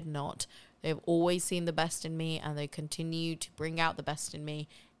myself did not. They've always seen the best in me, and they continue to bring out the best in me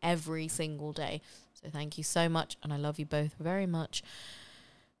every single day. So thank you so much, and I love you both very much.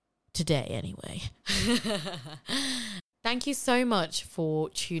 Today, anyway. Thank you so much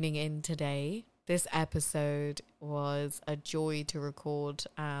for tuning in today. This episode was a joy to record,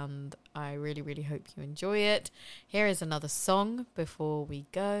 and I really, really hope you enjoy it. Here is another song before we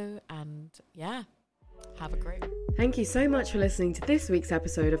go, and yeah, have a great one. Thank you so much for listening to this week's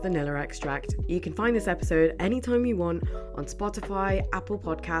episode of the Nilla Extract. You can find this episode anytime you want on Spotify, Apple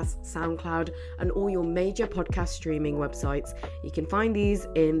Podcasts, SoundCloud, and all your major podcast streaming websites. You can find these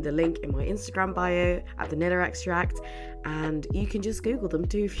in the link in my Instagram bio at the Nilla Extract, and you can just Google them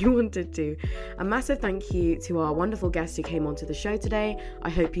too if you wanted to. A massive thank you to our wonderful guest who came onto the show today. I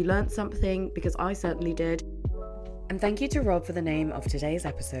hope you learnt something, because I certainly did. And thank you to Rob for the name of today's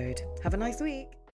episode. Have a nice week.